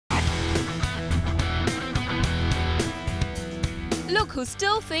look who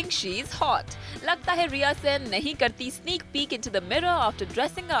still thinks she's hot. लगता है रिया सेन नहीं करती sneak peek into the mirror after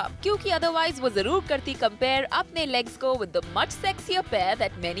dressing up, क्योंकि otherwise वो जरूर करती compare अपने legs को with the much sexier pair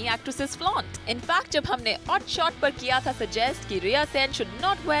that many actresses flaunt. In fact, जब हमने Hot Shot पर किया था suggest कि Riya Sen should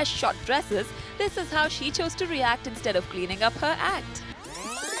not wear short dresses, this is how she chose to react instead of cleaning up her act.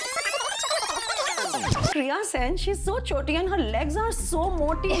 Riya Sen, she's so choti and her legs are so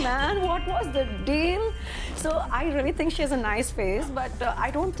moti, man. What was the deal? So I really think she has a nice face, but I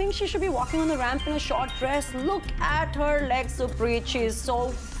don't think she should be walking on the ramp in a short dress. Look at her legs, Supreet. She is so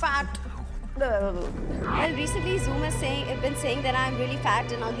fat. Well, recently Zoom has been saying that I'm really fat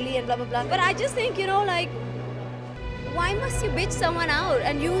and ugly and blah blah blah. But I just think, you know, like, why must you bitch someone out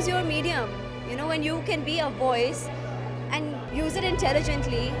and use your medium? You know, when you can be a voice and use it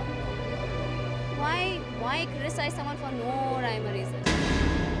intelligently. Why criticize someone for no rhyme or reason?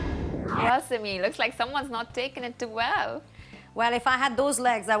 Well, Simi, looks like someone's not taking it too well. Well, if I had those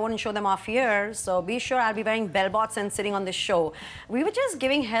legs, I wouldn't show them off here. So be sure I'll be wearing bell-bots and sitting on this show. We were just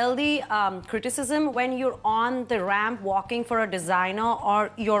giving healthy criticism when you're on the ramp walking for a designer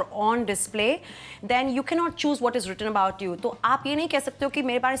or you're on display. Then you cannot choose what is written about you. तो आप ये नहीं कह सकते हो कि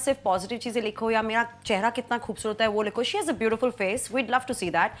मेरे बारे में सिर्फ positive चीजें लिखो या मेरा चेहरा कितना खूबसूरत है वो लिखो. She has a beautiful face. We'd love to see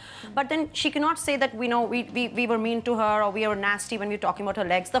that. But then she cannot say that we were mean to her or we were nasty when we were talking about her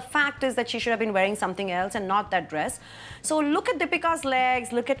legs. The fact is that she should have been wearing something else and not that dress. So look at Deepika's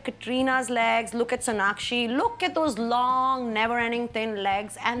legs, look at Katrina's legs, look at Sonakshi, look at those long, never-ending thin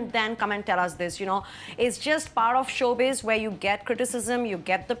legs, and then come and tell us this, you know. It's just part of showbiz where you get criticism, you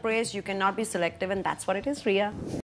get the praise, you cannot be selective, and that's what it is, Riya.